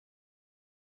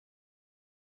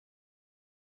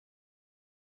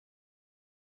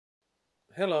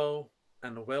Hello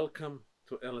and welcome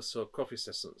to LSO Coffee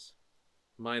Sessions.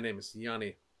 My name is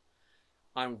Jani.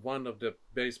 I'm one of the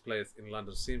bass players in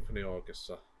London Symphony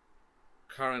Orchestra,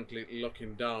 currently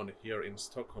locking down here in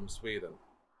Stockholm, Sweden.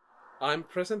 I'm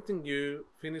presenting you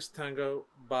Finnish tango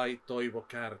by Toivo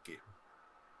Kärki.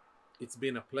 It's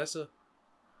been a pleasure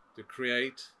to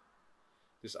create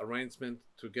this arrangement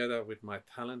together with my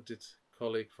talented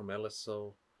colleague from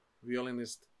LSO,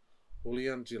 violinist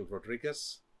Julián Gil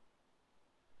Rodríguez,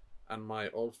 and my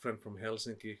old friend from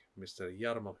Helsinki, Mr.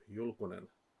 Jarmo Julkunen,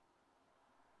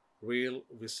 real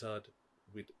wizard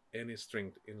with any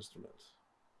stringed instrument.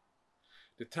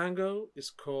 The tango is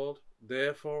called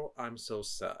Therefore I'm So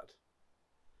Sad,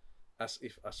 as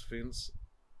if us Finns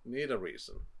need a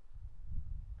reason.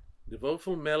 The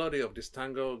woeful melody of this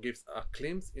tango gives a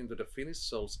glimpse into the Finnish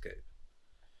soulscape.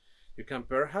 You can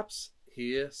perhaps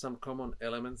hear some common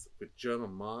elements with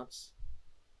German march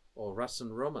or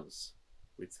Russian romance,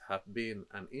 which have been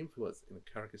an influence in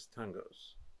Kärki's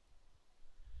tangos.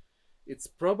 It's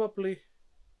probably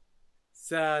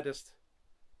saddest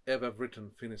ever written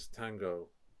Finnish tango,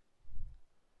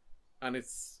 and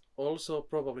it's also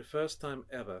probably first time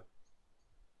ever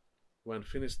when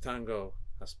Finnish tango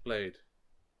has played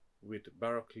with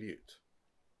baroque lute.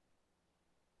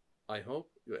 I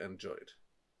hope you enjoyed.